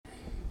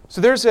So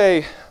there's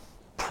a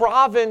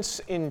province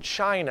in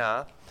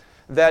China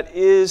that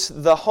is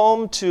the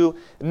home to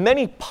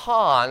many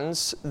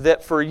ponds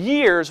that for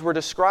years were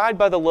described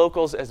by the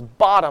locals as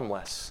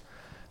bottomless.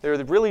 They're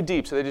really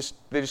deep, so they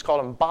just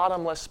called them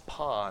bottomless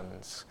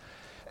ponds.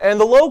 And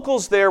the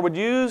locals there would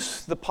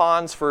use the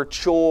ponds for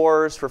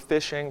chores, for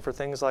fishing, for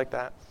things like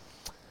that.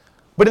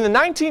 But in the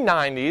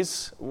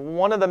 1990s,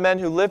 one of the men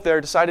who lived there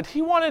decided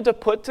he wanted to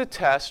put to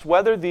test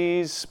whether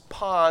these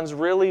ponds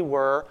really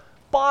were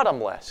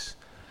bottomless.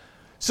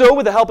 So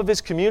with the help of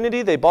his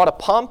community, they bought a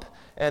pump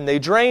and they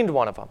drained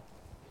one of them.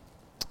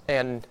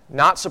 And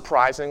not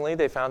surprisingly,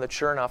 they found that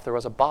sure enough, there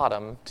was a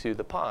bottom to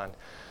the pond.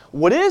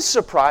 What is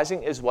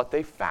surprising is what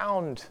they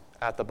found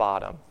at the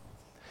bottom.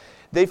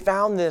 They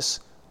found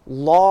this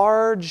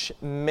large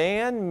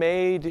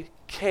man-made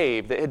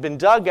cave that had been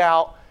dug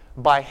out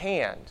by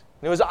hand.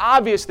 And it was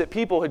obvious that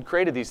people had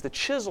created these. The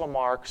chisel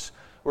marks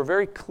were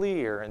very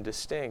clear and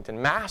distinct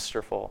and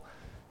masterful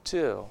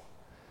too.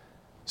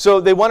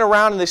 So they went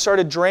around and they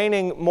started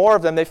draining more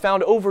of them. They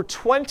found over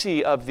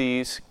 20 of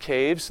these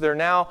caves. They're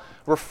now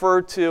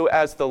referred to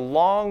as the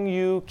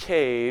Longyu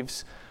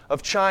Caves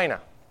of China.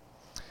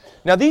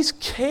 Now these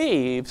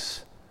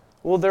caves,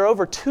 well, they're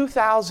over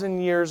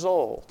 2,000 years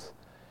old.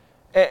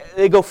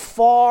 They go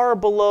far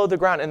below the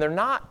ground, and they're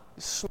not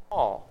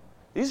small.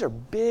 These are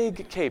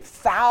big caves.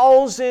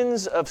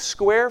 Thousands of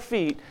square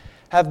feet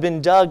have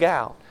been dug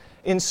out.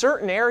 In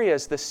certain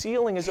areas, the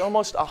ceiling is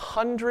almost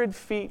 100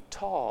 feet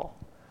tall.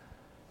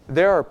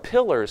 There are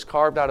pillars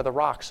carved out of the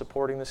rock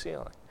supporting the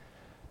ceiling.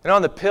 And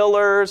on the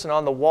pillars and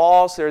on the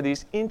walls, there are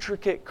these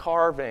intricate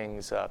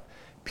carvings of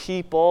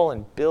people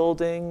and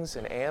buildings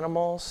and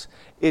animals.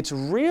 It's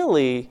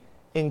really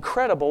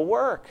incredible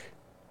work.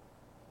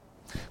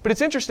 But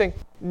it's interesting,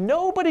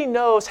 nobody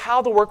knows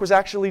how the work was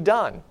actually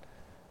done.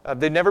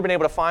 They've never been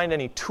able to find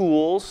any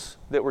tools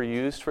that were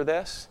used for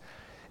this.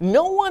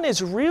 No one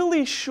is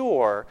really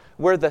sure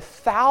where the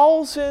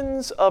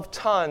thousands of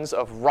tons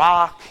of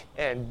rock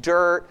and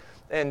dirt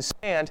and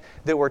sand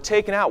that were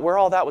taken out, where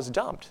all that was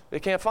dumped. They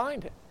can't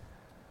find it.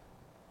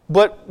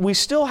 But we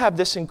still have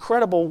this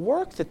incredible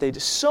work that they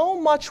did. So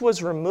much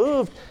was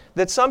removed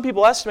that some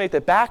people estimate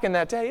that back in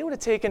that day, it would have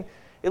taken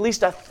at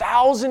least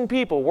 1,000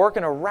 people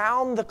working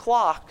around the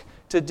clock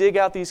to dig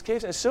out these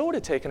caves, and so it would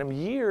have taken them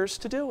years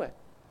to do it.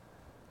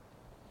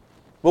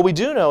 What we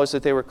do know is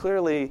that they were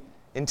clearly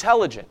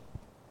intelligent,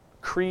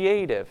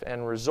 creative,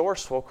 and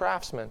resourceful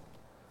craftsmen.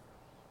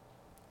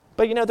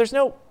 But there's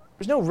no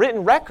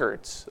written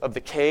records of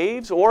the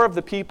caves or of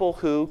the people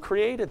who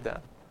created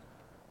them.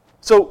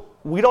 So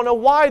we don't know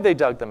why they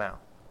dug them out.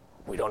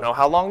 We don't know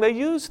how long they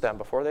used them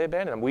before they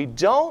abandoned them. We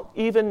don't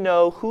even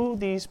know who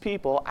these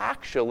people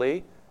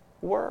actually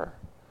were.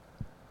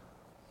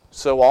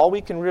 So all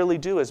we can really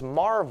do is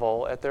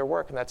marvel at their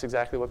work, and that's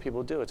exactly what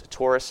people do. It's a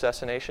tourist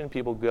destination.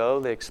 People go,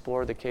 they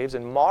explore the caves,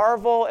 and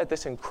marvel at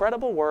this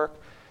incredible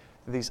work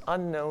that these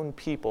unknown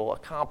people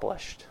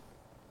accomplished.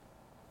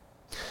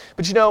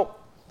 But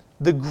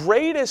the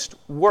greatest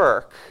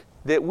work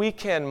that we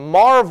can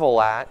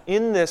marvel at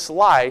in this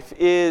life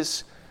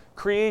is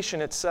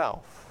creation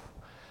itself.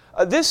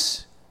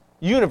 This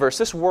universe,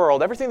 this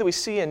world, everything that we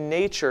see in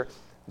nature,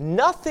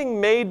 nothing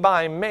made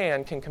by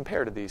man can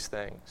compare to these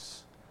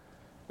things.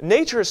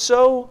 Nature is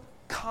so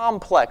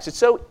complex, it's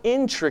so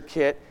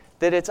intricate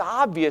that it's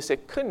obvious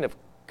it couldn't have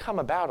come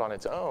about on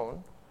its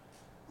own.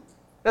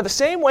 Now, the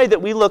same way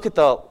that we look at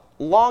the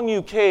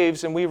Longyu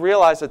Caves and we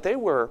realize that they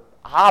were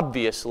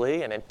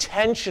obviously and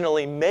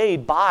intentionally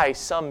made by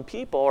some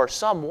people or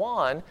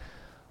someone,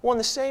 well, in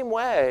the same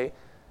way,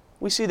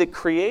 we see that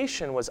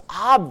creation was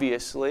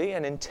obviously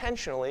and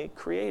intentionally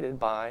created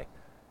by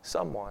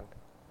someone.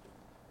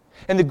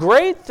 And the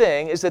great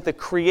thing is that the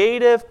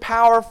creative,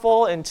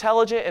 powerful,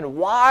 intelligent, and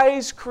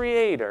wise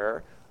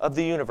creator of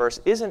the universe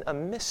isn't a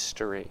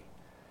mystery.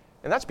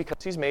 And that's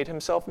because he's made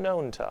himself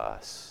known to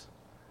us.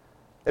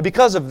 And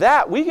because of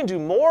that, we can do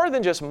more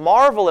than just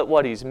marvel at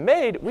what he's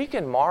made. We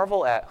can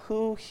marvel at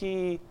who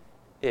he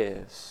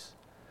is.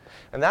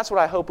 And that's what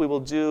I hope we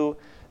will do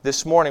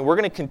this morning. We're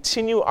going to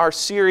continue our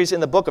series in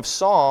the book of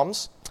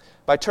Psalms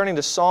by turning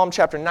to Psalm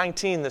chapter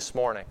 19 this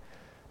morning.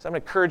 So I'm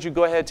going to encourage you,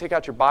 go ahead, take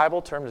out your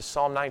Bible, turn to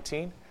Psalm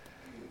 19.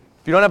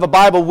 If you don't have a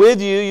Bible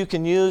with you, you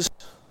can use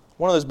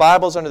one of those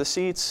Bibles under the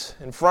seats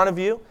in front of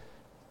you.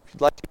 If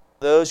you'd like to use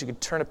those, you can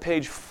turn to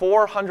page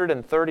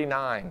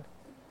 439.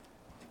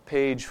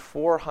 Page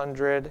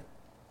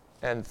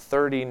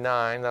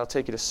 439. That'll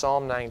take you to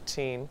Psalm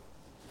 19.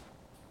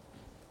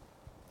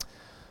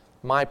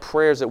 My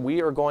prayer is that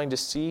we are going to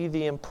see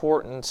the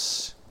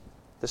importance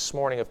this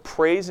morning of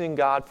praising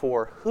God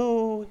for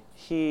who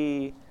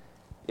he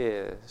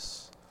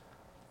is.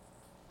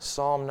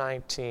 Psalm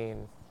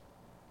 19.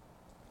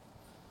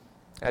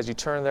 As you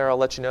turn there, I'll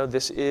let you know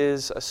this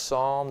is a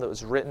psalm that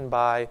was written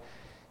by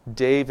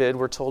David.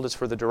 We're told it's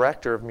for the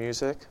director of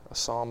music, a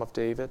psalm of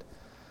David.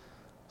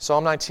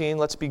 Psalm 19,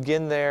 let's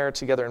begin there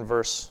together in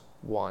verse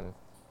 1. It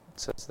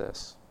says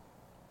this.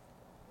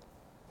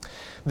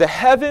 The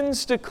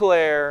heavens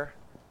declare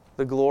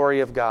the glory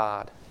of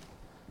God.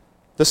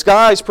 The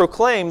skies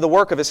proclaim the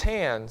work of his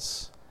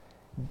hands.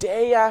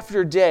 Day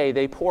after day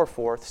they pour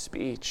forth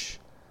speech.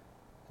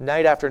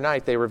 Night after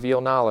night they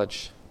reveal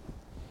knowledge.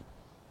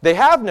 They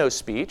have no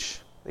speech,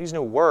 these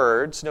no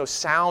words, no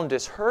sound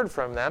is heard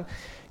from them,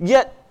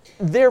 yet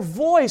their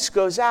voice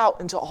goes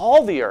out into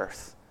all the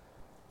earth,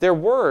 their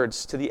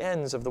words to the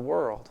ends of the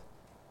world.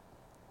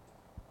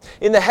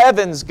 In the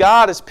heavens,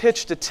 God has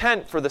pitched a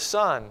tent for the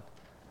sun.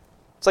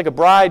 It's like a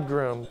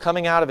bridegroom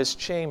coming out of his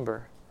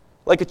chamber,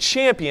 like a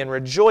champion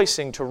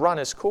rejoicing to run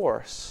his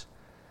course.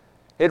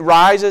 It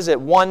rises at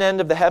one end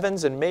of the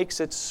heavens and makes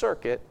its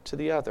circuit to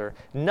the other.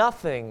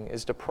 Nothing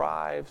is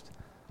deprived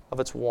of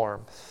its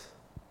warmth.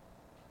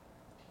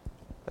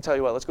 I tell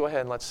you what, let's go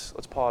ahead and let's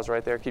pause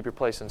right there. Keep your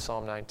place in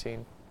Psalm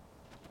 19.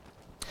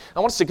 I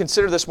want us to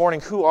consider this morning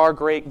who our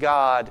great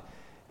God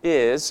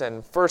is.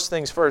 And first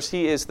things first,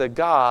 He is the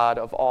God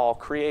of all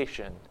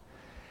creation.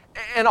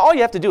 And all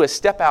you have to do is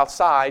step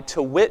outside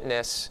to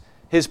witness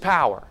His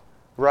power,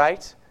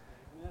 right?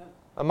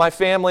 My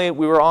family,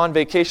 we were on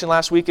vacation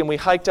last week and we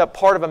hiked up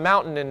part of a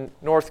mountain in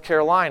North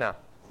Carolina.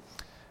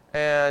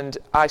 And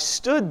I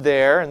stood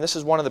there, and this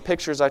is one of the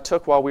pictures I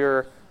took while we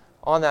were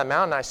on that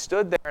mountain. I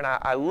stood there and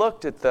I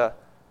looked at the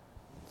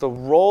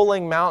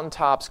rolling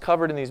mountaintops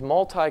covered in these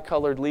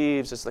multicolored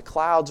leaves as the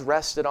clouds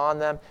rested on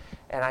them.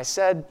 And I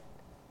said,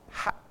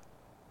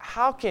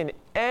 how can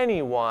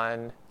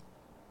anyone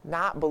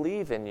not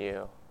believe in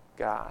you,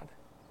 God?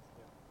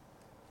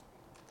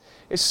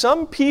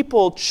 Some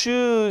people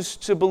choose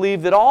to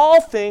believe that all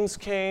things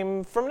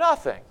came from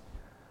nothing.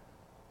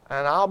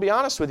 And I'll be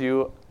honest with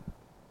you,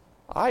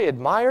 I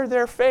admire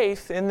their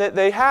faith in that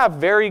they have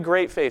very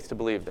great faith to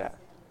believe that.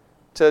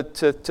 To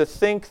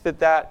think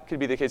that could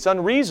be the case. It's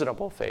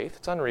unreasonable faith.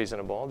 It's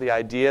unreasonable. The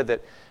idea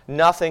that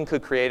nothing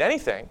could create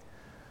anything,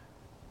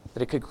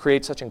 that it could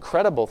create such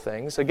incredible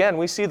things. Again,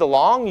 we see the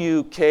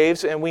Longview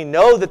caves and we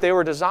know that they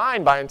were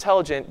designed by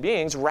intelligent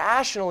beings.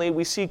 Rationally,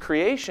 we see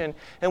creation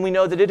and we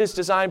know that it is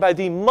designed by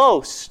the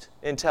most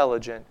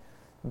intelligent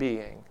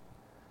being.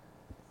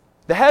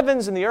 The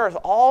heavens and the earth,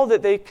 all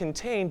that they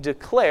contain,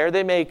 declare,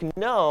 they make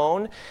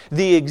known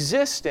the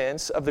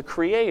existence of the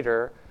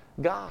Creator,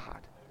 God.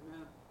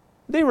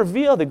 They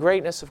reveal the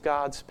greatness of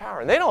God's power.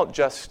 And they don't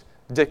just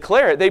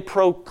declare it, they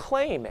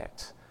proclaim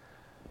it.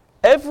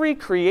 Every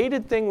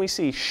created thing we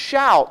see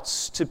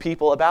shouts to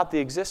people about the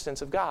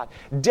existence of God.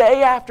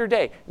 Day after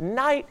day,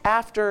 night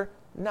after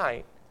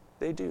night,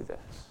 they do this.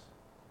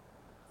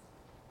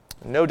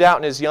 No doubt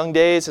in his young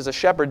days as a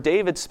shepherd,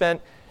 David spent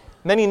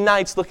many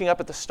nights looking up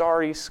at the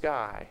starry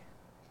sky.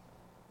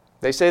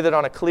 They say that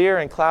on a clear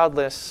and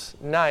cloudless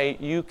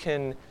night, you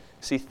can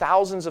see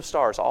thousands of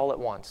stars all at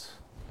once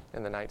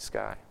in the night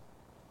sky.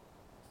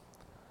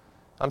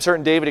 I'm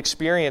certain David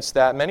experienced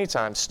that many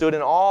times, stood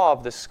in awe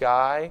of the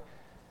sky,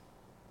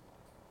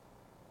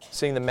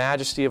 seeing the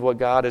majesty of what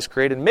God has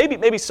created.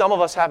 Maybe some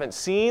of us haven't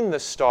seen the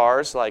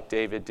stars like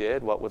David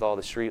did, what with all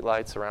the street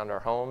lights around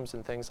our homes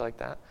and things like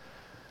that.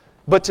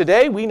 But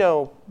today we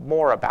know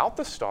more about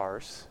the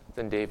stars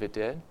than David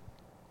did.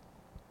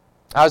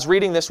 I was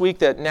reading this week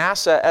that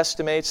NASA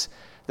estimates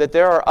that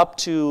there are up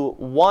to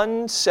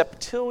 1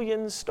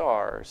 septillion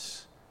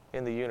stars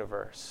in the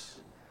universe.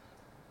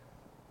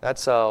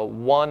 That's a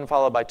 1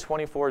 followed by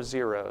 24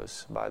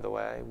 zeros, by the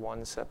way,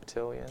 1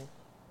 septillion.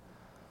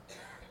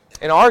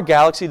 In our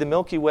galaxy, the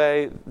Milky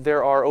Way,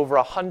 there are over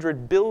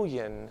 100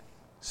 billion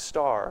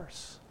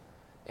stars.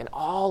 And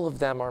all of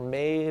them are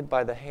made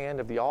by the hand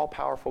of the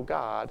all-powerful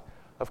God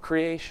of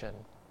creation.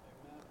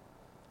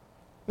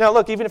 Now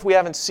look, even if we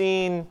haven't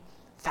seen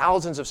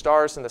thousands of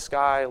stars in the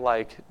sky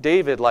like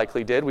David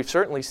likely did, we've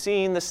certainly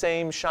seen the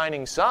same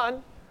shining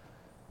sun.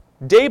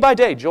 Day by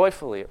day,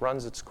 joyfully, it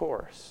runs its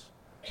course.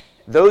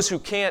 Those who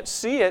can't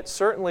see it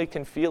certainly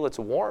can feel its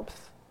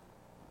warmth.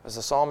 As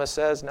the psalmist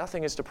says,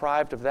 nothing is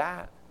deprived of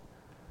that.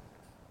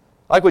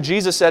 Like what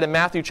Jesus said in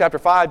Matthew chapter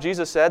 5,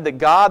 Jesus said that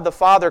God the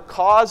Father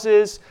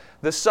causes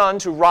the sun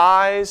to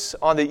rise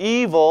on the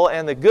evil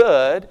and the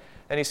good,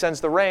 and He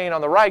sends the rain on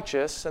the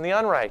righteous and the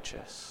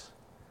unrighteous.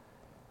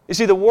 You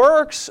see, the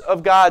works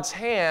of God's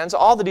hands,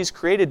 all that He's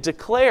created,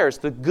 declares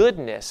the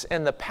goodness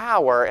and the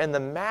power and the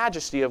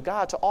majesty of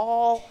God to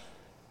all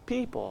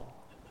people.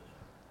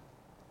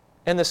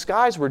 And the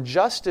skies were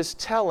just as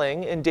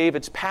telling in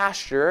David's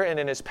pasture and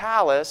in his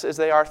palace as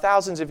they are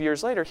thousands of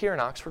years later here in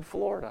Oxford,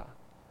 Florida.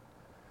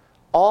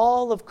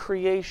 All of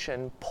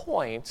creation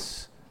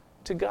points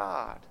to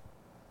God.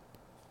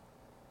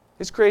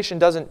 His creation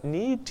doesn't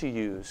need to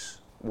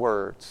use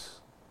words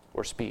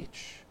or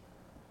speech.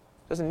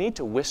 It doesn't need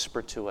to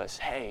whisper to us,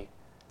 hey,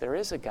 there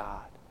is a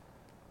God.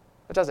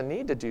 It doesn't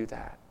need to do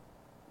that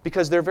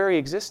because their very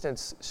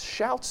existence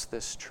shouts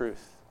this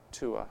truth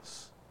to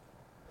us.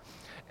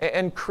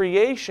 And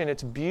creation,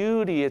 its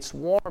beauty, its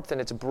warmth,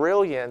 and its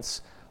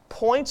brilliance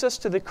points us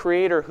to the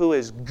Creator who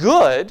is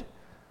good,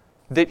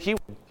 that He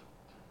would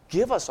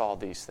give us all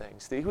these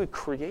things, that He would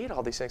create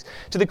all these things,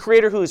 to the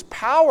Creator who is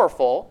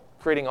powerful,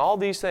 creating all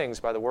these things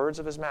by the words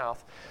of His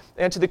mouth,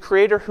 and to the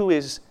Creator who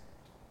is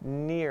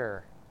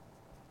near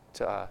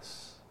to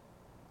us.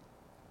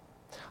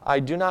 I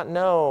do not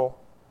know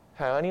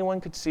how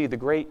anyone could see the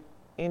great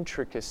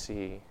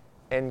intricacy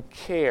and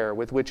care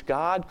with which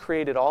God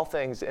created all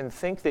things and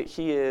think that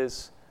He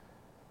is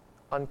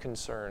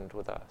unconcerned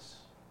with us.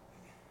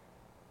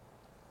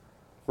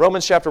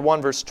 Romans chapter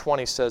 1, verse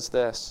 20 says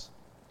this.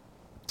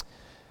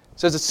 It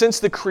says that since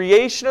the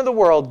creation of the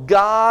world,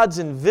 God's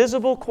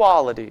invisible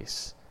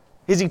qualities,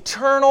 His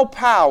eternal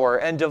power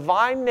and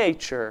divine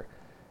nature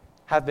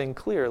have been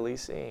clearly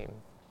seen,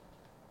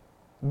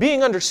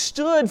 being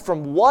understood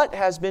from what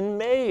has been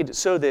made,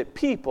 so that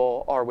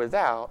people are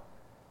without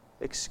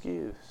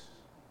excuse.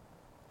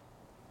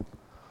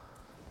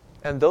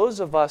 And those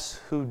of us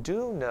who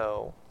do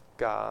know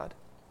God,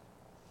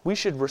 we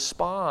should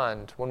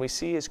respond when we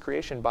see His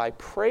creation by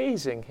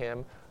praising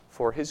Him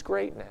for His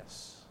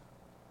greatness.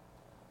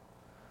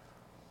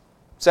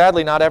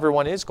 Sadly, not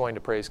everyone is going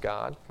to praise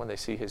God when they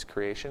see His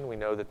creation. We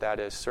know that that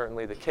is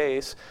certainly the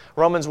case.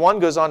 Romans 1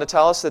 goes on to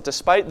tell us that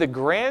despite the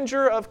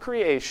grandeur of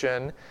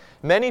creation,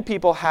 many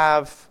people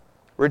have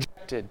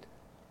rejected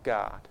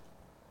God.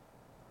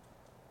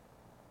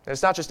 And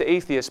it's not just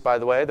atheists, by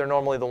the way. They're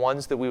normally the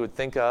ones that we would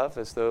think of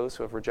as those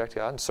who have rejected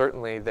God, and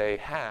certainly they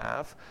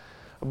have.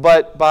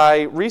 But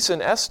by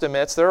recent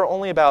estimates, there are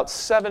only about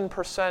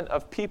 7%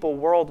 of people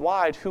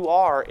worldwide who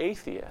are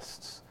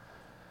atheists.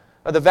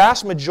 The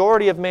vast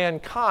majority of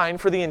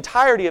mankind, for the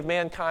entirety of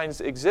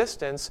mankind's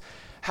existence,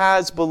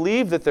 has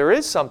believed that there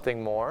is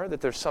something more,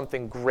 that there's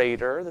something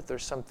greater, that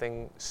there's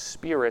something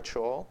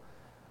spiritual.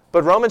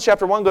 But Romans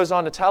chapter 1 goes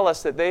on to tell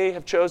us that they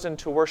have chosen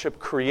to worship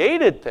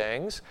created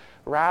things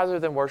rather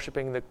than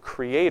worshiping the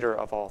Creator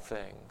of all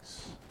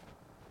things.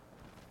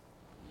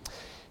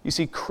 You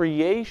see,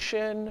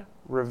 creation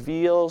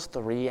reveals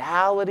the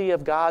reality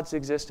of God's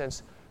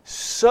existence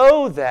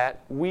so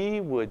that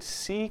we would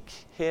seek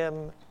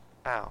Him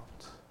out.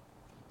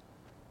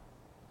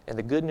 And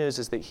the good news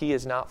is that He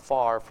is not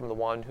far from the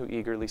one who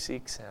eagerly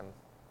seeks Him.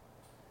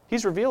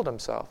 He's revealed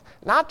Himself,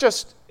 not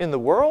just in the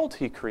world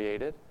He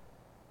created,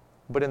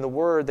 but in the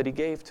Word that He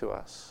gave to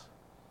us.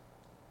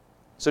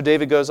 So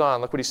David goes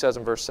on. Look what he says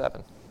in verse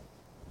 7.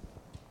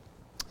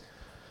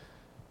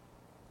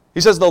 He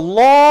says, "The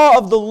law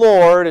of the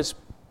Lord is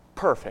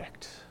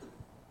perfect,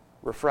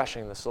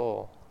 refreshing the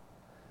soul.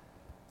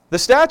 The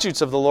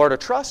statutes of the Lord are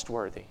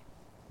trustworthy,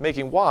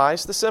 making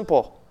wise the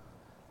simple.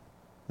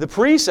 The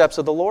precepts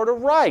of the Lord are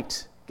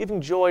right,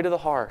 giving joy to the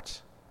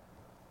heart.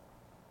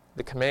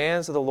 The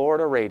commands of the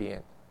Lord are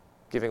radiant,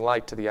 giving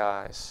light to the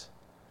eyes.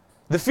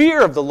 The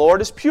fear of the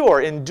Lord is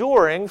pure,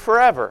 enduring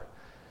forever.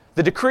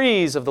 The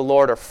decrees of the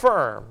Lord are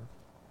firm,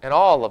 and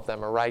all of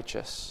them are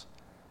righteous.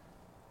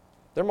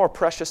 They're more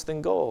precious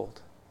than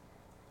gold,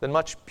 than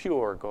much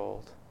pure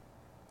gold.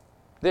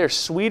 They are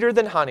sweeter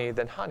than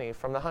honey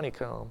from the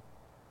honeycomb.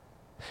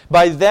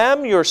 By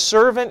them your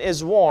servant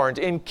is warned.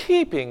 In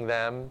keeping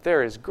them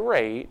there is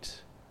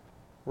great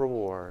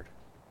reward."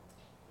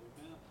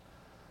 Amen.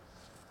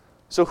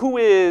 So who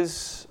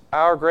is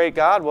our great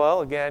God?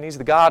 Well, again, He's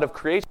the God of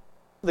creation,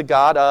 the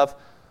God of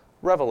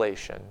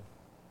revelation.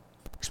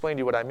 I'll explain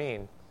to you what I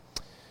mean.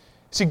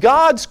 See,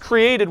 God's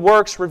created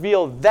works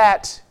reveal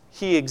that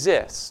He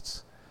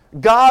exists.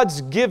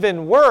 God's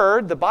given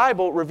word, the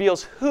Bible,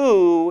 reveals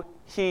who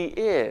He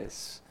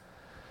is.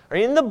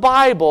 In the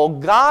Bible,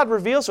 God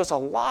reveals to us a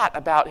lot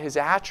about His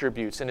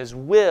attributes and His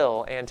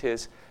will and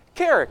His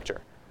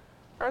character.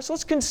 All right, so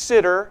let's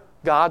consider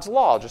God's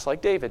law, just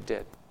like David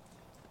did.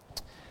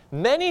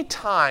 Many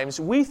times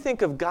we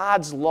think of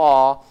God's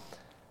law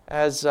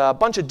as a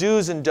bunch of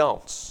do's and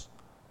don'ts,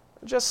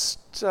 just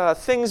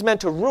things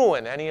meant to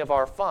ruin any of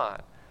our fun,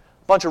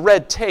 a bunch of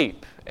red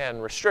tape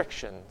and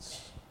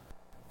restrictions.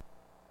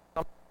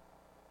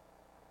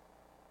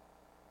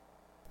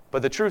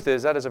 But the truth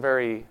is, that is a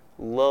very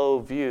low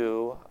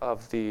view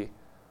of the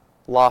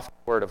lofty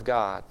Word of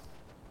God.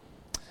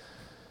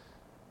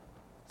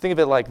 Think of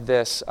it like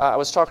this. I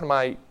was talking to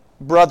my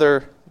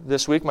brother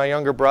this week, my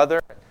younger brother.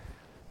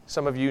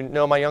 Some of you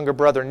know my younger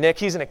brother, Nick.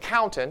 He's an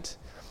accountant.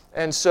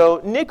 And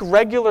so Nick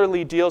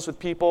regularly deals with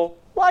people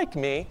like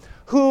me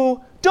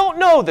who don't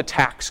know the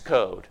tax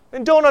code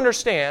and don't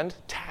understand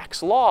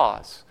tax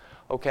laws.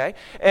 Okay?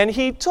 And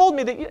he told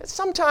me that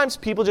sometimes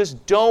people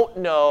just don't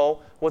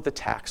know what the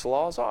tax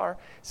laws are.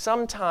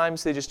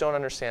 Sometimes they just don't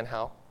understand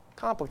how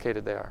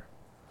complicated they are.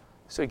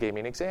 So he gave me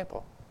an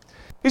example.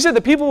 He said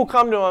that people will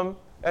come to him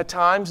at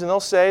times and they'll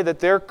say that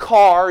their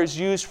car is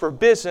used for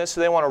business,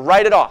 so they want to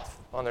write it off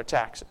on their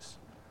taxes.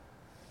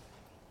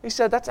 He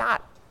said that's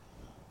not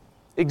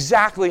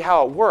exactly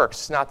how it works.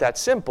 It's not that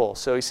simple.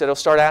 So he said he'll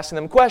start asking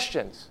them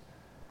questions.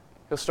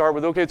 He'll start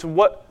with, okay, so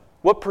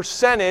what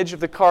percentage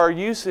of the car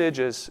usage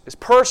is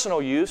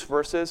personal use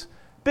versus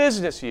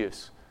business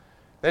use?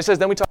 And he says,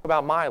 then we talk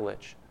about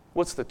mileage.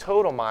 What's the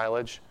total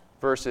mileage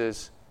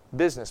versus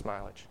business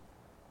mileage?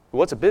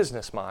 What's a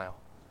business mile?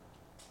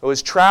 Oh,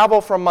 is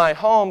travel from my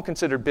home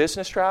considered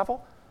business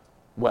travel?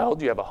 Well,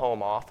 do you have a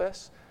home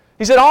office?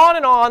 He said on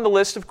and on the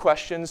list of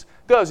questions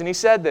goes. And he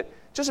said that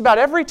just about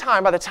every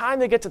time, by the time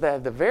they get to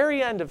the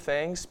very end of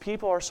things,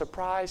 people are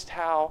surprised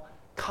how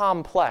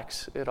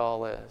complex it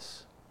all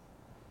is.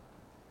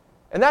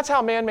 And that's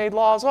how man-made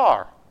laws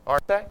are,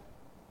 aren't they?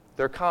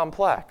 They're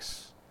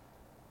complex.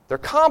 They're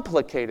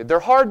complicated. They're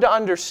hard to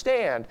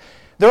understand.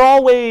 They're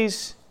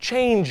always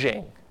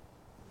changing.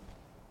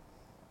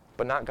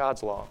 But not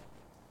God's law.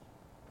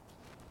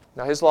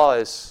 Now, His law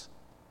is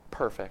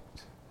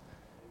perfect.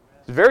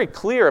 It's very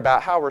clear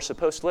about how we're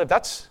supposed to live.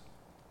 That's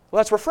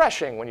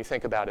refreshing when you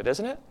think about it,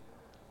 isn't it?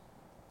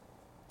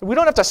 We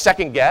don't have to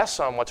second guess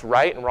on what's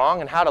right and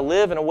wrong and how to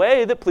live in a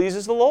way that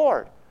pleases the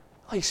Lord.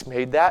 He's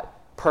made that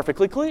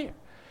perfectly clear.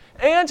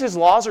 And His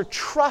laws are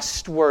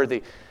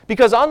trustworthy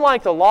because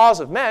unlike the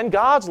laws of men,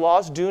 God's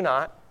laws do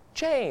not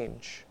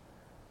change.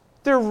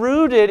 They're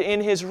rooted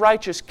in His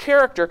righteous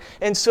character,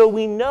 and so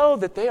we know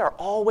that they are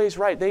always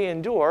right. They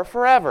endure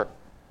forever.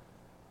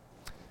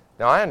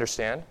 Now, I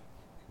understand.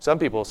 Some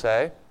people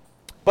say,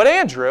 but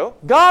Andrew,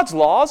 God's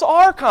laws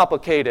are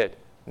complicated.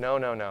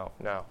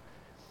 No.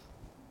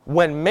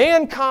 When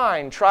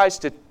mankind tries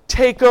to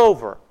take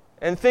over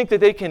and think that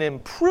they can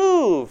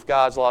improve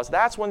God's laws,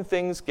 that's when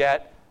things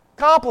get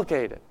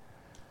complicated.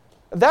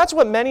 That's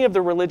what many of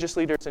the religious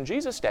leaders in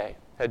Jesus' day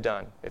had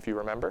done, if you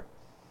remember.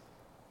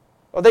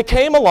 Well, they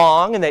came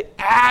along and they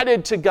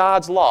added to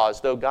God's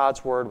laws, though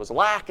God's word was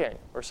lacking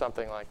or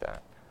something like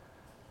that.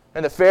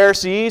 And the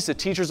Pharisees, the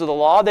teachers of the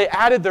law, they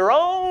added their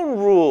own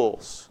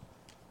rules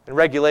and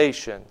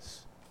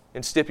regulations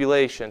and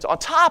stipulations on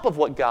top of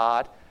what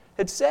God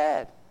had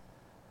said.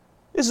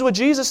 This is what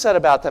Jesus said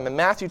about them in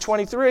Matthew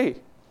 23.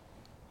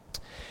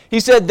 He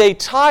said, they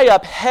tie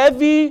up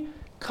heavy,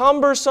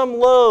 cumbersome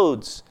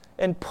loads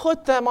and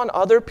put them on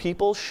other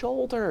people's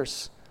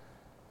shoulders.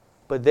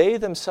 But they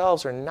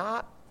themselves are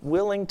not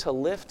willing to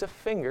lift a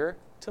finger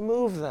to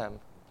move them.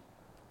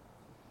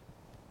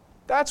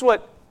 That's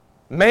what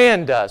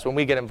man does when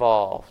we get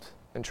involved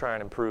in trying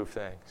to improve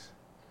things.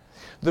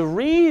 The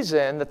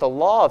reason that the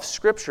law of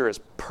Scripture is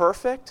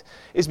perfect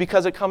is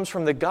because it comes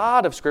from the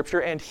God of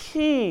Scripture, and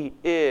He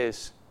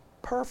is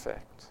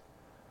perfect.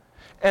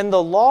 And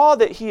the law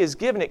that He has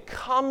given, it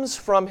comes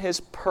from His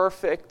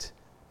perfect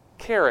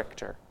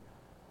character.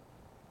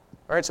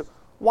 All right, so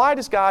why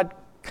does God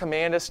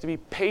command us to be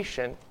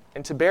patient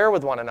and to bear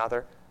with one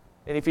another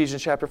in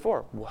Ephesians chapter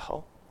 4?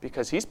 Well,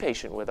 because He's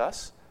patient with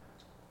us.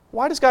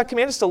 Why does God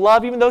command us to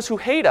love even those who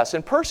hate us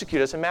and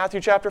persecute us in Matthew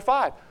chapter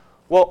 5?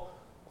 Well,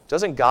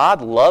 doesn't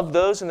God love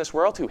those in this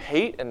world who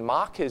hate and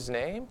mock His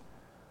name?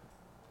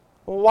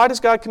 Well, why does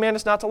God command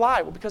us not to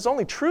lie? Well, because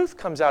only truth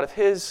comes out of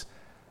His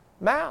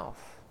mouth.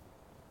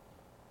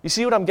 You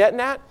see what I'm getting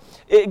at?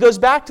 It goes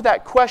back to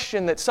that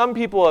question that some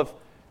people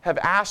have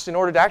asked in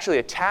order to actually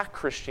attack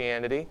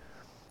Christianity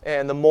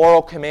and the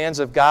moral commands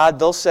of God.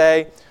 They'll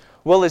say,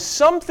 well, is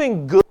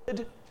something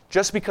good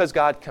just because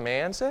God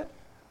commands it?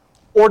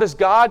 Or does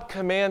God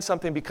command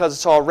something because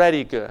it's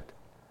already good?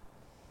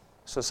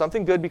 So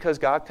something good because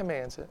God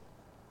commands it.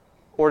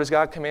 Or does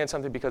God command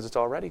something because it's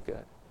already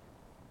good?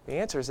 The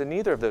answer is that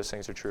neither of those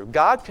things are true.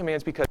 God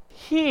commands because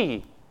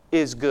He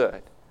is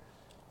good.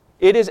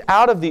 It is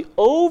out of the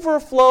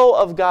overflow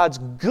of God's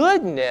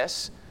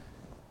goodness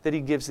that He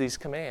gives these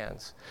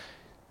commands.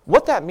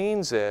 What that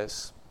means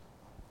is,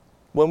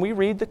 when we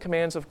read the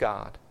commands of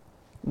God,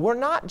 we're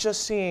not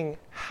just seeing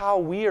how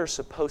we are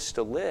supposed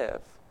to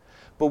live,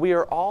 but we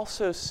are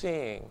also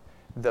seeing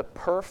the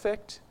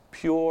perfect,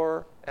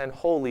 pure, and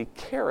holy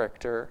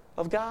character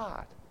of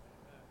God.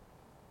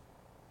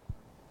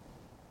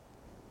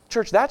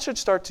 Church, that should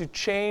start to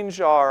change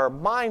our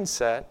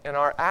mindset and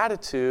our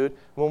attitude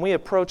when we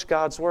approach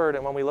God's Word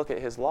and when we look at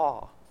His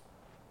law.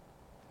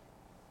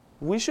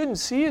 We shouldn't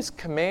see His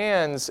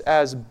commands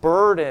as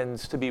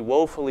burdens to be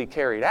woefully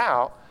carried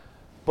out,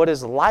 but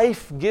as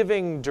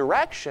life-giving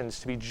directions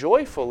to be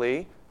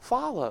joyfully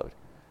followed.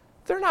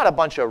 They're not a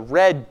bunch of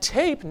red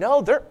tape.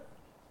 No, they're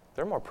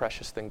more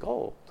precious than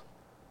gold.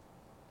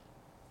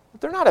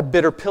 They're not a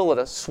bitter pill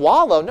to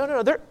swallow.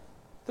 No,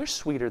 they're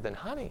sweeter than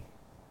honey.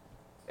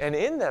 And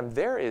in them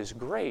there is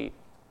great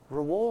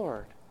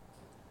reward.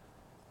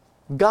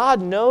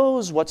 God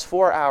knows what's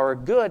for our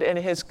good, and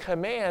His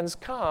commands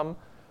come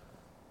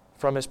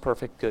from His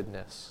perfect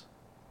goodness.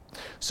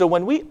 So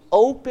when we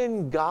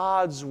open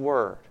God's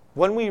Word,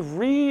 when we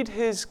read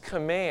His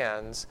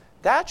commands,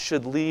 that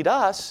should lead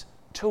us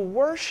to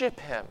worship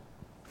Him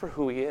for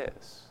who He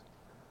is.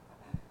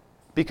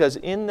 Because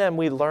in them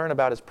we learn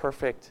about His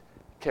perfect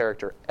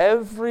character.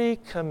 Every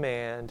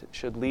command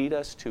should lead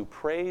us to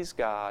praise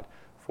God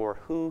for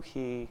who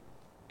He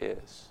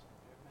is.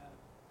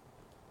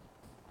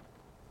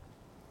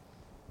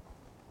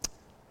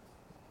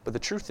 But the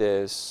truth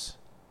is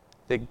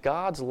that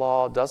God's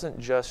law doesn't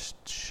just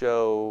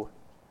show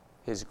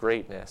His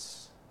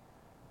greatness.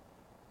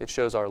 It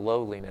shows our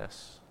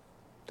lowliness,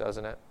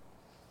 doesn't it?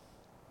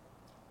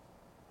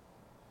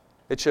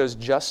 It shows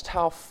just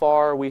how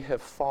far we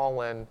have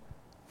fallen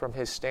from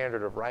His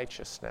standard of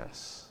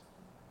righteousness.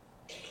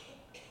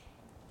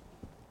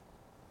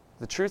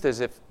 The truth is,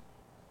 if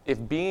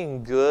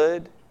being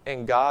good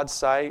in God's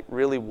sight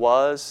really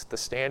was the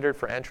standard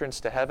for entrance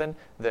to heaven,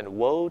 then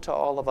woe to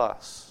all of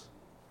us.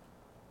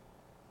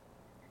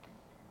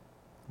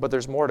 But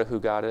there's more to who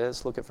God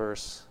is. Look at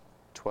verse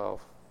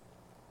 12.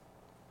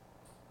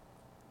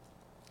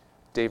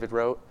 David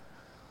wrote.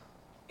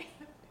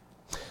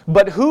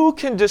 But who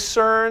can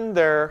discern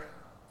their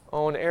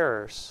own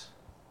errors?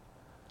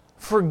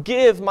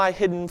 Forgive my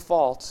hidden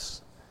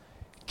faults.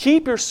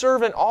 Keep your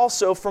servant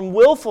also from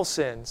willful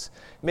sins.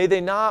 May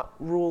they not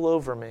rule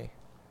over me.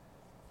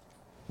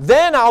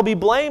 Then I'll be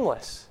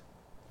blameless,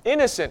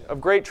 innocent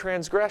of great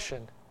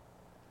transgression.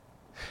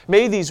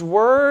 May these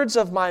words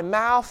of my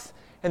mouth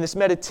and this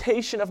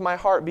meditation of my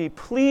heart be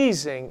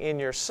pleasing in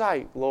your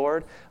sight,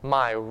 Lord,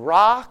 my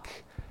rock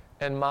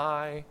and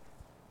my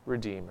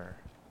Redeemer.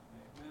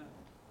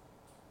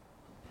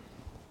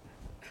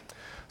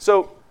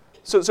 So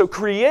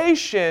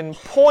creation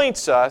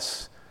points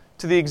us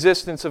to the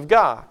existence of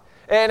God.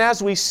 And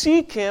as we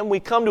seek Him, we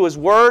come to His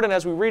Word, and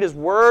as we read His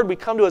Word, we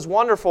come to His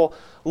wonderful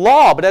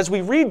law. But as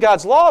we read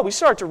God's law, we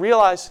start to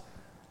realize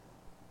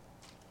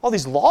all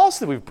these laws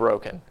that we've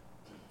broken,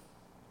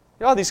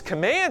 all these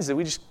commands that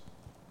we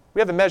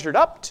haven't measured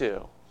up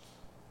to.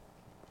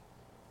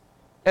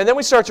 And then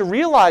we start to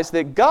realize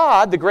that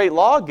God, the great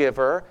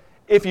lawgiver,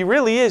 if He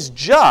really is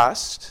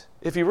just,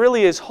 if He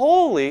really is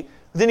holy,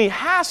 then He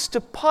has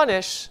to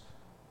punish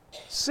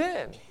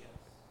sin.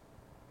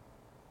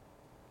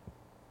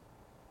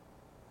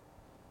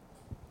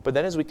 But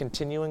then as we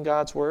continue in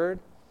God's Word,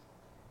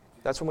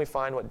 that's when we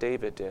find what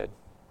David did,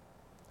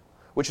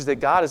 which is that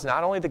God is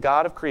not only the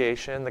God of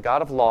creation, the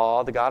God of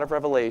law, the God of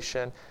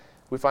revelation,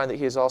 we find that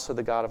He is also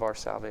the God of our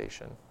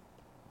salvation,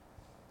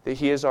 that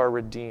He is our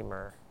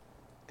Redeemer,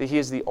 that He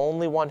is the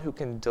only one who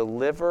can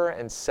deliver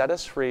and set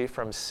us free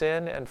from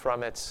sin and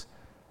from its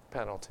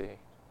penalty.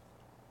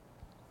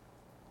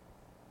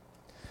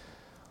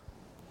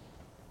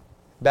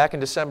 Back in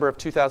December of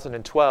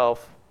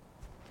 2012,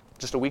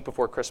 just a week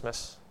before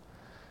Christmas,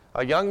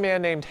 a young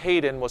man named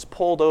Hayden was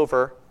pulled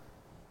over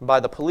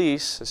by the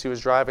police as he was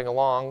driving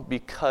along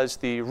because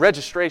the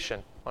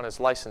registration on his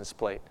license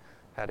plate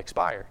had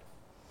expired.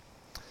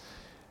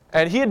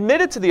 And he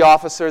admitted to the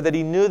officer that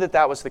he knew that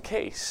that was the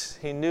case.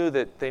 He knew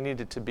that they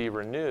needed to be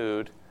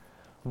renewed,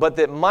 but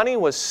that money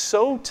was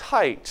so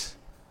tight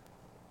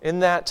in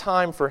that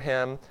time for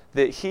him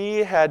that he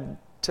had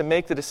to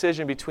make the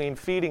decision between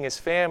feeding his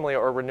family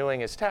or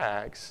renewing his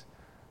tags.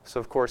 So,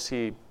 of course,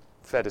 he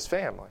fed his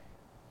family.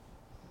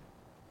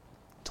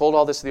 Told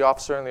all this to the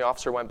officer, and the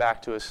officer went back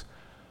to his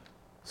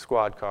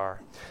squad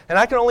car. And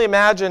I can only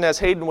imagine as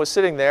Hayden was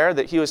sitting there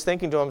that he was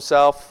thinking to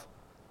himself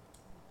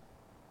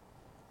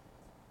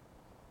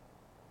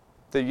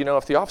that,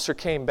 if the officer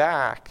came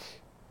back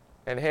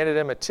and handed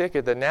him a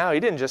ticket, that now he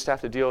didn't just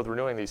have to deal with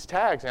renewing these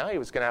tags, now he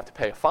was going to have to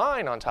pay a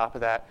fine on top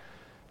of that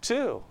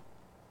too.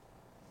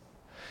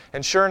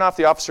 And sure enough,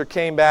 the officer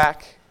came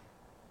back,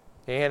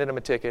 he handed him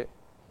a ticket,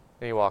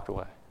 and he walked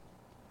away.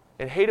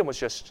 And Hayden was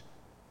just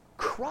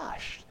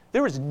crushed.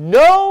 There was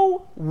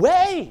no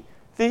way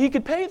that he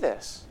could pay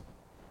this.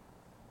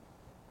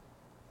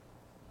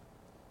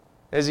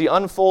 As he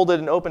unfolded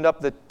and opened up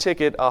the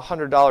ticket, a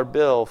 $100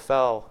 bill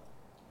fell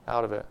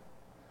out of it.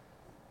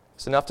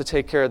 It's enough to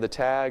take care of the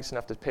tags,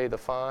 enough to pay the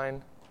fine.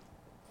 You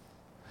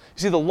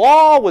see, the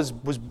law was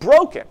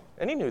broken,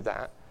 and he knew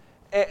that.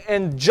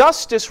 And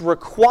justice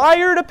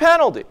required a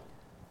penalty,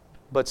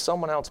 but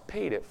someone else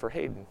paid it for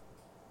Hayden.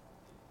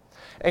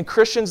 And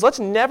Christians, let's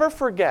never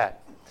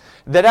forget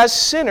that as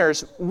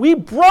sinners, we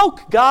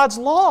broke God's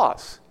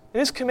laws and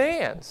His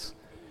commands.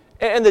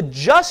 And the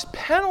just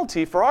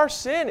penalty for our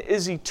sin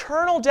is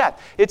eternal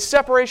death. It's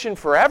separation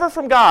forever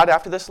from God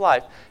after this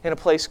life in a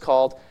place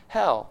called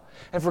hell.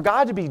 And for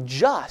God to be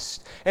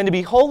just and to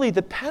be holy,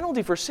 the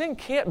penalty for sin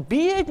can't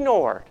be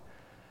ignored.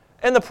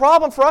 And the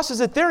problem for us is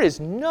that there is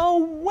no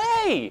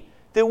way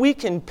that we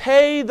can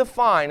pay the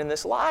fine in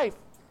this life.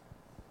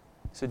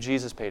 So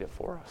Jesus paid it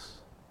for us.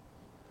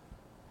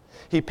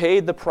 He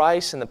paid the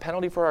price and the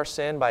penalty for our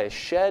sin by His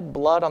shed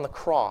blood on the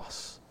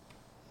cross.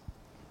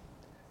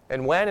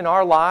 And when in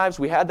our lives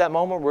we had that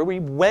moment where we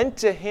went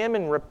to Him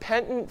in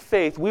repentant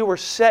faith, we were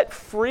set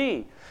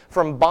free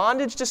from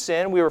bondage to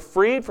sin. We were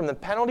freed from the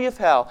penalty of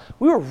hell.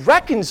 We were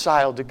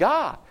reconciled to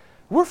God.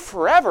 We're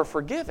forever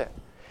forgiven.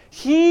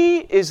 He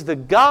is the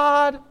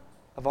God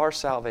of our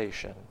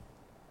salvation.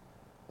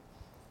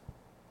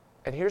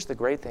 And here's the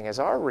great thing. As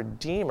our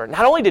Redeemer,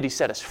 not only did He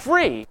set us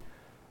free,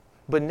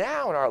 but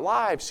now in our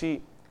lives,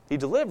 He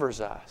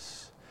delivers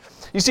us.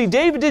 You see,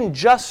 David didn't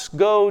just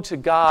go to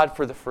God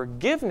for the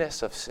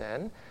forgiveness of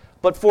sin,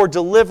 but for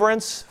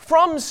deliverance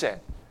from sin.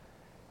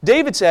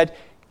 David said,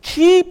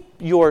 "Keep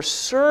your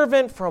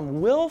servant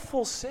from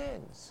willful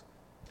sins.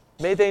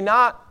 May they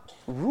not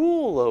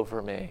rule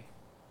over me."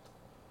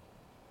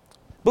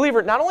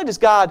 Believer, not only does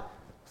God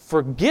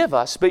forgive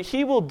us, but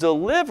He will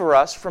deliver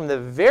us from the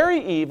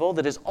very evil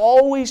that is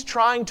always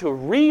trying to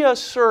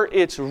reassert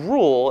its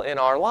rule in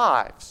our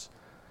lives.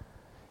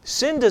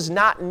 Sin does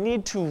not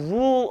need to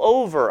rule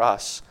over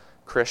us,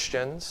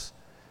 Christians.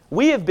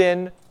 We have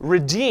been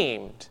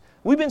redeemed.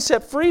 We've been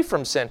set free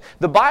from sin.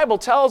 The Bible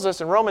tells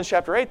us in Romans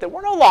chapter 8 that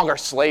we're no longer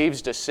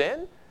slaves to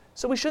sin,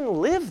 so we shouldn't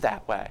live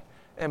that way.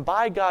 And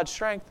by God's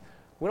strength,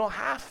 we don't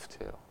have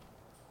to.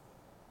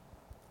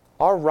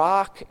 Our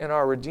rock and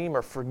our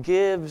Redeemer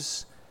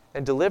forgives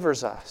and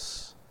delivers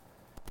us.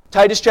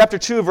 Titus chapter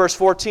 2, verse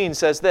 14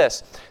 says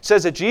this. It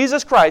says that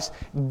Jesus Christ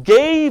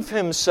gave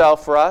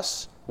himself for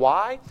us.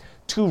 Why?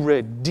 To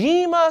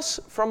redeem us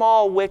from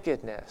all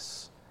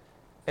wickedness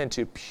and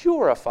to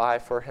purify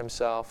for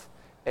himself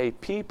a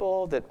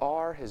people that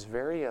are his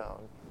very own,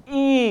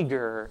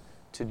 eager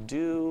to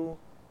do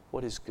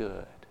what is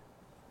good.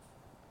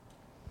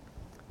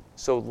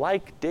 So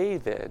like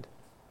David,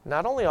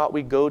 not only ought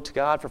we go to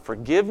God for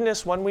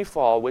forgiveness when we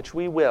fall, which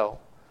we will,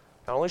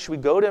 not only should we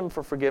go to him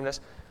for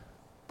forgiveness,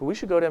 but we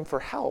should go to him for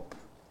help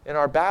in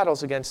our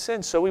battles against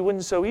sin so we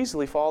wouldn't so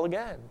easily fall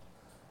again,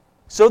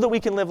 so that we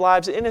can live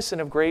lives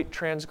innocent of great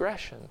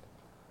transgression.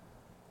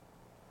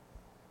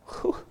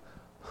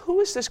 Who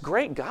is this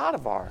great God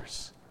of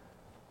ours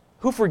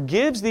who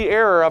forgives the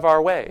error of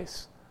our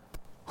ways,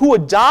 who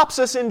adopts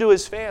us into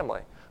his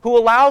family, who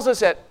allows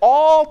us at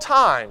all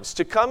times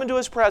to come into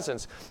his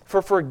presence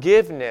for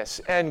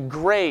forgiveness and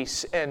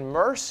grace and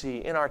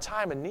mercy in our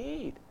time of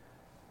need?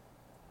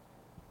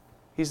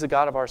 He's the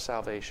God of our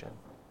salvation.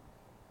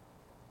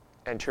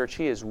 And church,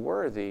 he is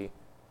worthy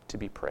to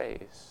be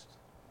praised.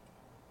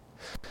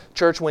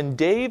 Church, when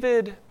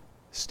David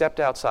stepped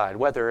outside,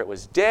 whether it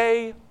was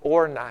day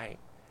or night,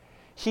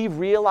 he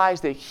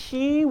realized that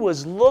he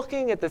was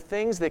looking at the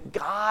things that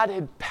God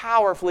had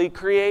powerfully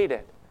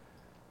created.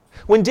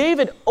 When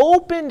David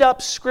opened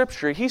up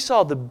Scripture, he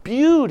saw the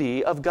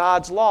beauty of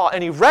God's law,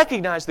 and he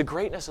recognized the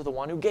greatness of the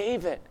one who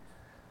gave it.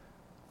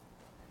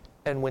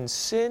 And when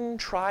sin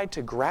tried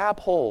to grab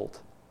hold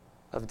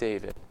of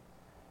David,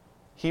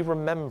 he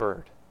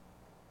remembered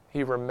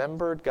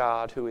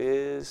God, who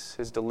is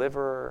his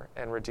deliverer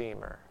and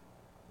redeemer.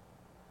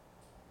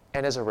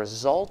 And as a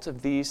result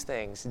of these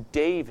things,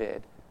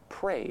 David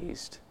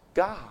praised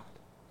God.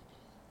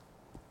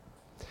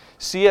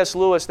 C.S.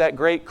 Lewis, that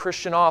great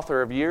Christian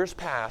author of years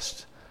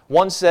past,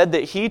 once said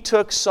that he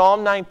took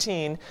Psalm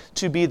 19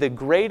 to be the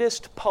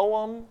greatest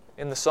poem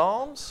in the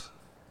Psalms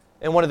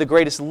and one of the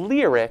greatest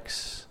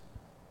lyrics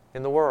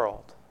in the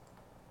world.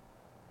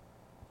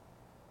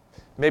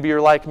 Maybe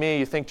you're like me,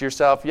 you think to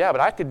yourself, yeah, but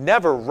I could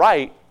never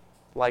write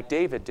like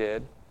David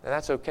did. And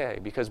that's okay,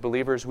 because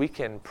believers, we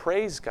can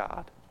praise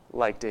God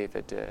like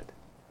David did.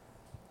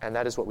 And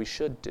that is what we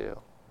should do.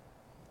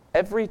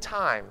 Every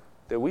time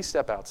that we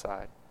step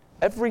outside,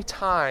 every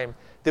time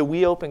that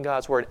we open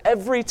God's Word,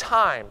 every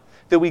time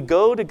that we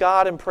go to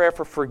God in prayer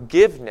for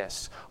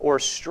forgiveness or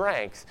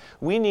strength,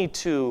 we need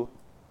to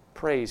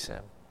praise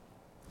him.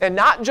 And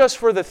not just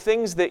for the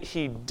things that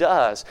he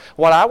does.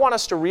 What I want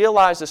us to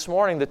realize this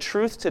morning, the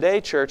truth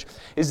today, church,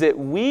 is that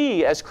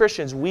we as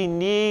Christians, we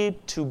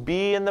need to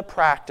be in the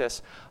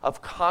practice of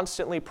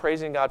constantly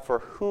praising God for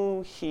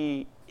who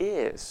he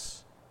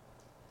is.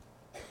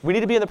 We need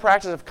to be in the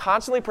practice of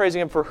constantly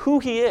praising him for who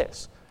he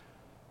is,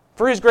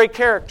 for his great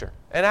character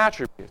and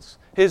attributes,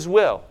 his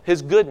will,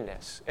 his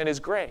goodness, and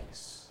his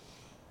grace.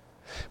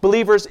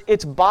 Believers,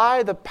 it's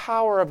by the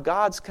power of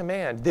God's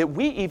command that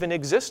we even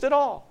exist at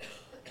all.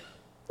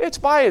 It's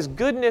by his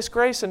goodness,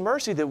 grace, and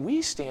mercy that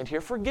we stand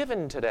here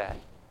forgiven today.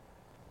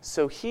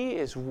 So he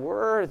is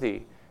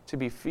worthy to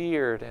be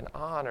feared and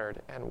honored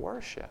and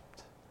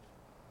worshiped.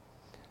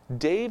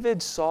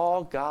 David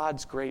saw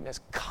God's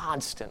greatness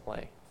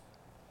constantly,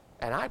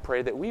 and I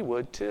pray that we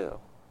would too.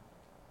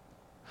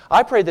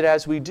 I pray that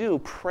as we do,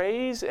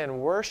 praise and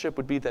worship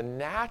would be the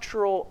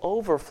natural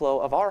overflow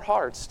of our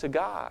hearts to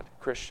God,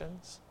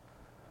 Christians.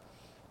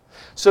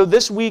 So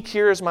this week,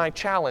 here is my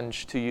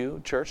challenge to you,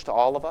 church, to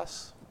all of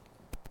us.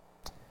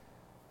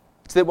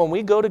 It's that when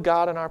we go to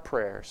God in our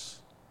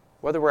prayers,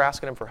 whether we're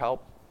asking him for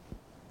help,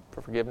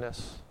 for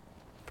forgiveness,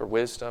 for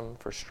wisdom,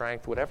 for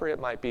strength, whatever it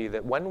might be,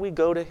 that when we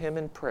go to him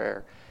in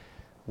prayer,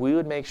 we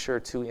would make sure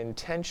to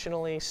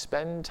intentionally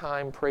spend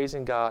time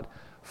praising God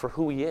for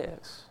who he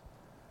is.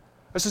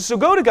 So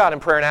go to God in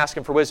prayer and ask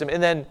him for wisdom,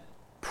 and then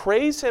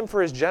praise him for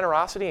his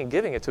generosity in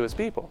giving it to his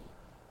people.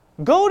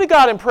 Go to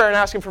God in prayer and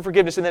ask him for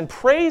forgiveness, and then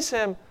praise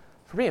him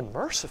for being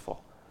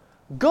merciful.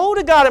 Go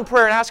to God in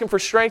prayer and ask him for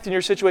strength in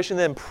your situation, and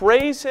then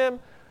praise him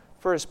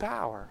for his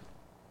power.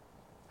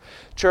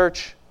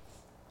 Church,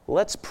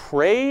 let's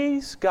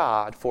praise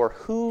God for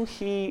who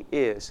he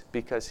is,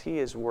 because he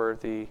is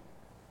worthy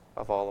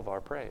of all of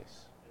our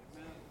praise.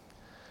 Amen.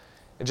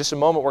 In just a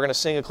moment, we're going to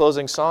sing a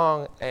closing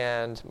song,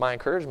 and my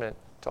encouragement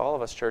to all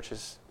of us,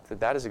 churches,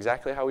 that is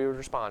exactly how we would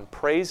respond,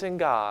 praising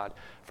God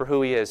for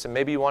who he is. And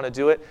maybe you want to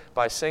do it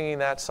by singing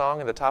that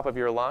song at the top of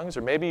your lungs,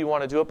 or maybe you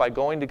want to do it by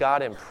going to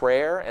God in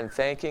prayer and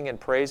thanking and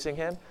praising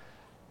him.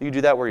 You can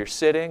do that where you're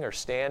sitting or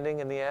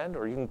standing in the end,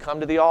 or you can come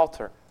to the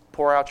altar,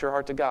 pour out your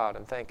heart to God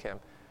and thank him.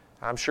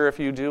 I'm sure if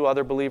you do,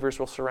 other believers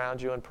will surround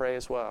you and pray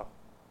as well.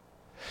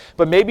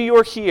 But maybe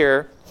you're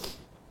here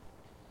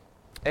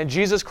and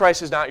Jesus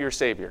Christ is not your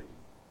Savior.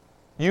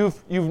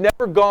 You've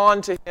never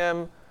gone to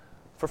him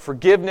for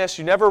forgiveness.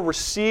 You never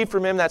received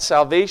from him that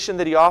salvation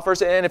that he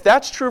offers. And if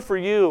that's true for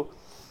you,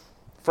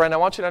 friend, I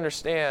want you to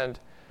understand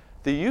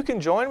that you can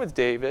join with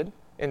David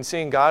in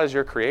seeing God as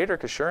your creator,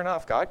 because sure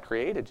enough, God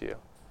created you.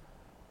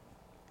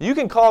 You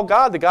can call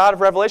God the God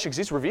of revelation because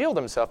he's revealed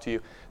himself to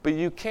you, but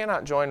you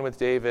cannot join with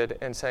David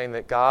in saying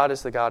that God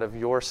is the God of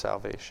your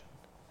salvation.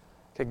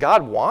 Okay,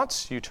 God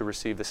wants you to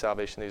receive the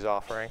salvation that he's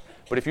offering,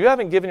 but if you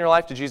haven't given your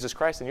life to Jesus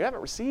Christ, then you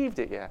haven't received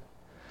it yet.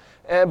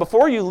 And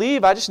before you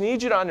leave, I just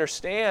need you to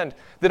understand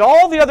that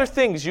all the other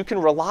things you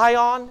can rely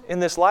on in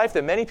this life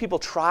that many people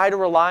try to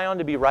rely on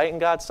to be right in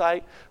God's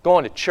sight,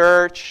 going to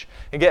church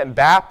and getting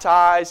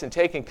baptized and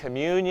taking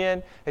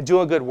communion and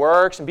doing good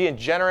works and being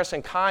generous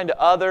and kind to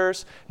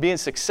others, being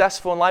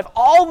successful in life,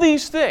 all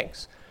these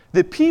things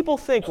that people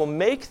think will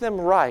make them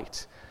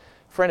right.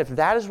 Friend, if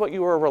that is what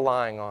you are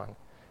relying on,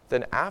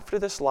 then after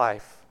this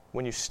life,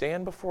 when you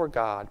stand before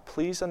God,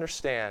 please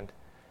understand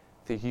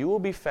that you will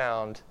be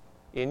found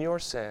in your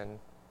sin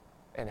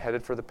and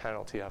headed for the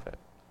penalty of it.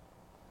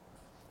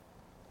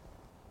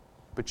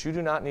 But you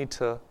do not need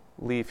to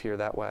leave here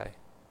that way.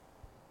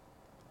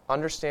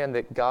 Understand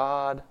that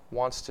God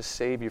wants to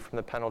save you from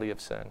the penalty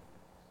of sin.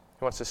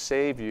 He wants to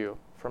save you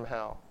from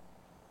hell.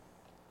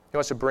 He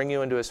wants to bring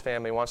you into his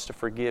family. He wants to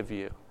forgive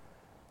you.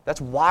 That's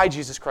why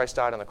Jesus Christ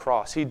died on the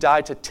cross. He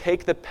died to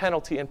take the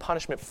penalty and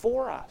punishment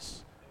for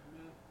us.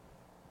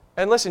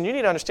 And listen, you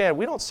need to understand,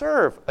 we don't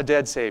serve a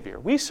dead Savior.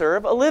 We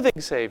serve a living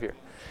Savior.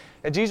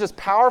 And Jesus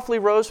powerfully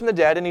rose from the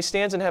dead, and he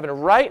stands in heaven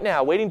right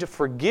now waiting to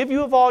forgive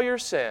you of all your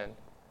sin,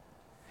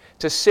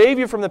 to save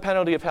you from the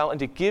penalty of hell, and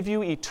to give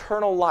you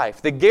eternal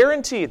life. The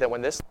guarantee that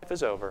when this life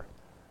is over,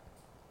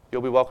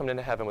 you'll be welcomed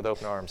into heaven with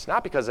open arms.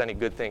 Not because of any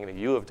good thing that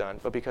you have done,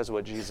 but because of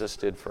what Jesus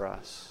did for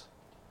us.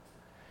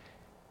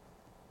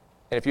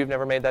 And if you've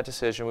never made that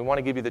decision, we want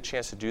to give you the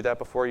chance to do that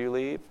before you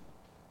leave,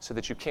 so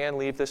that you can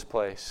leave this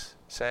place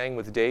saying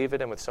with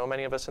David and with so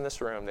many of us in this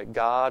room that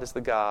God is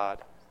the God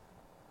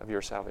of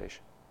your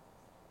salvation.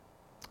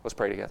 Let's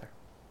pray together.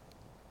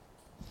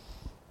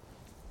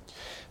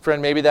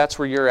 Friend, maybe that's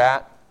where you're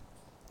at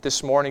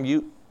this morning.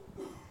 You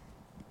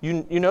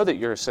know that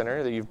you're a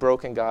sinner, that you've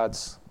broken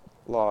God's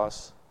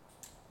laws.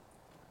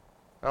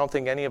 I don't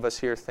think any of us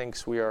here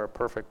thinks we are a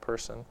perfect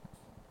person.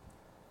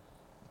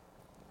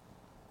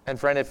 And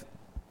friend,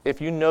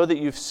 if you know that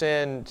you've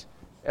sinned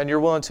and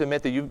you're willing to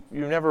admit that you've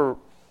never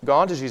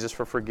gone to Jesus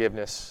for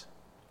forgiveness,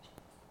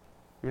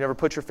 you've never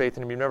put your faith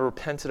in him, you've never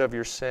repented of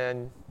your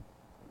sin,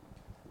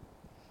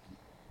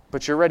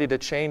 but you're ready to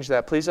change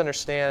that, please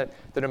understand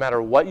that no matter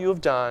what you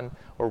have done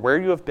or where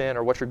you have been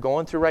or what you're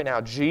going through right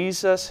now,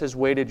 Jesus has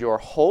waited your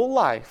whole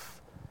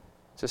life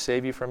to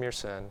save you from your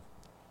sin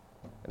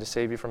and to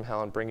save you from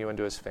hell and bring you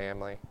into his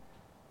family.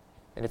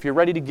 And if you're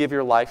ready to give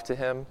your life to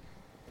him,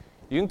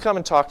 you can come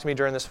and talk to me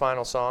during this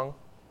final song.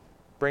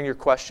 Bring your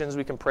questions.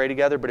 We can pray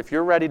together. But if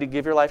you're ready to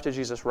give your life to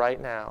Jesus right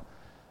now,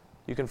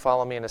 you can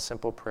follow me in a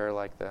simple prayer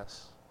like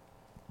this.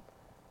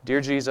 Dear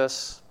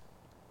Jesus,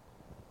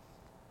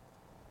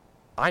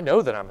 I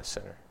know that I'm a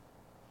sinner.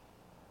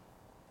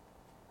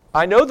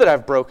 I know that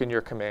I've broken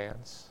your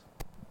commands.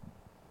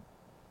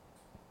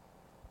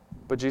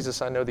 But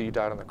Jesus, I know that you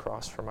died on the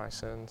cross for my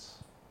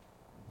sins.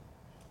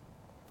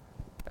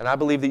 And I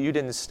believe that you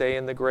didn't stay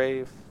in the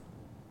grave,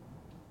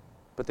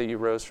 but that you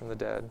rose from the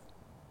dead.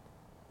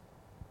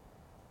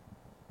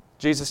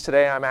 Jesus,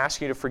 today I'm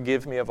asking you to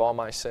forgive me of all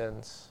my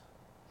sins.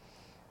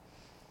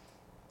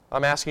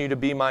 I'm asking you to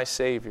be my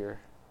Savior.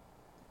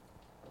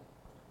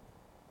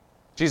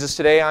 Jesus,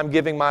 today I'm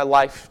giving my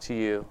life to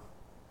you.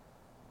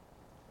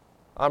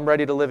 I'm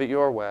ready to live it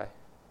your way.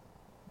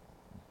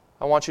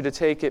 I want you to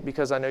take it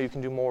because I know you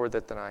can do more with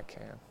it than I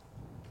can.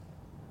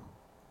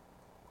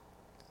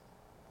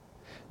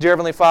 Dear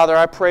Heavenly Father,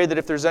 I pray that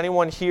if there's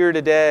anyone here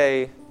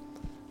today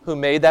who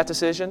made that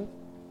decision,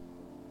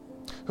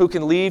 who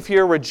can leave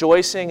here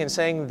rejoicing and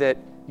saying that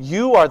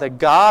you are the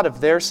God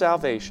of their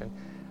salvation,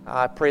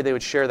 I pray they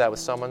would share that with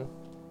someone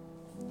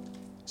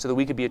so that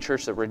we could be a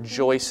church that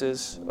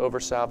rejoices over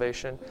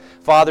salvation.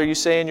 Father, you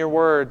say in your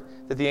word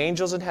that the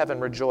angels in heaven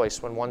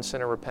rejoice when one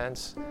sinner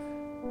repents.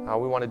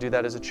 We want to do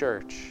that as a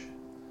church.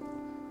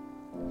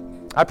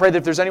 I pray that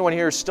if there's anyone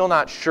here who's still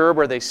not sure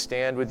where they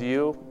stand with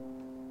you,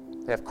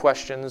 they have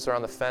questions, they're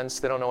on the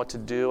fence, they don't know what to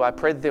do, I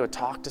pray that they would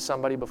talk to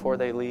somebody before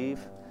they leave.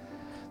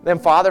 Then,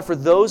 Father, for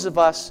those of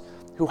us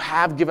who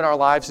have given our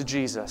lives to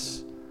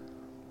Jesus,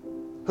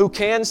 who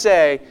can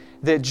say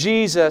that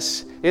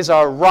Jesus is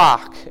our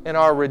rock and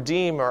our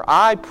Redeemer,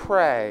 I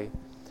pray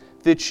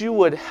that you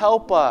would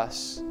help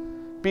us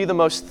be the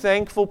most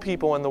thankful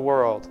people in the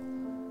world.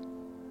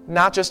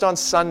 Not just on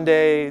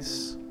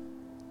Sundays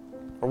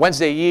or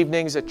Wednesday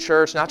evenings at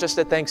church, not just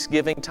at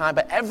Thanksgiving time,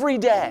 but every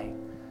day.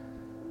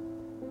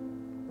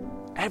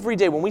 Every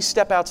day when we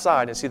step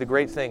outside and see the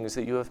great things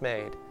that you have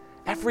made.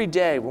 Every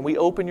day when we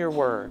open your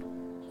word.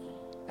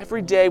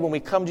 Every day when we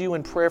come to you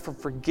in prayer for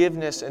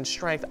forgiveness and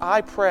strength, I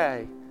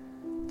pray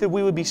that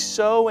we would be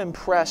so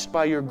impressed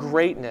by your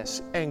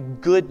greatness and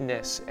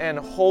goodness and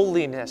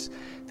holiness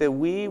that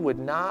we would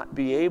not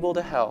be able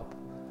to help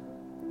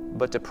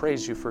but to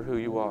praise you for who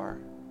you are.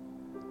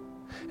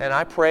 And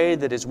I pray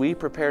that as we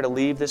prepare to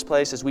leave this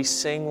place, as we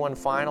sing one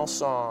final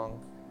song,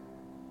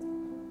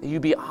 that you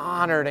be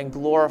honored and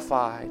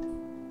glorified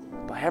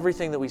by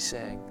everything that we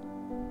sing,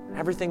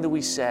 everything that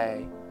we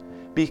say,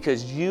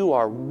 because you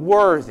are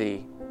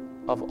worthy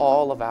of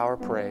all of our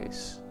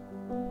praise.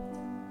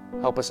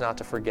 Help us not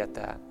to forget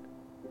that.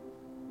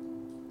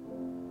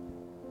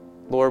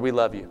 Lord, we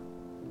love you.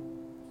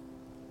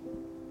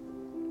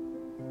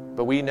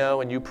 But we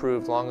know, and you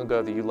proved long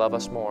ago, that you love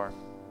us more,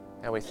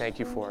 and we thank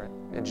you for it.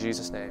 In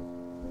Jesus' name,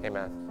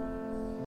 amen.